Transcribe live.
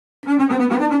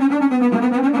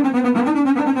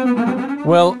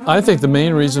Well, I think the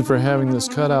main reason for having this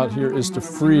cutout here is to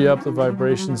free up the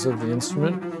vibrations of the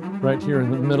instrument right here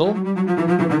in the middle.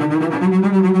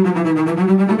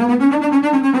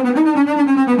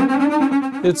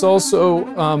 It's also,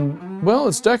 well,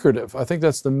 it's decorative. I think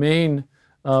that's the main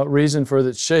reason for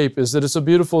its shape, is that it's a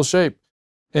beautiful shape.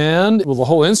 And, well, the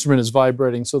whole instrument is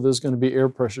vibrating, so there's going to be air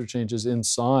pressure changes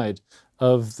inside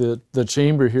of the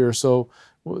chamber here, so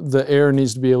the air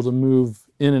needs to be able to move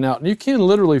in and out. And you can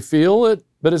literally feel it,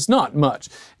 but it's not much.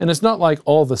 And it's not like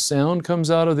all the sound comes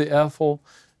out of the F hole.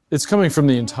 It's coming from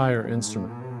the entire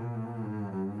instrument.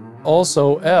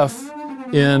 Also, F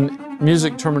in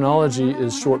music terminology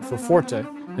is short for forte,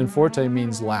 and forte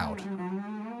means loud.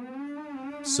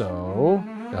 So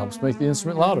it helps make the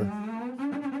instrument louder.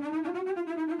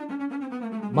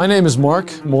 My name is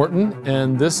Mark Morton,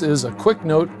 and this is a quick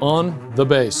note on the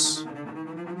bass.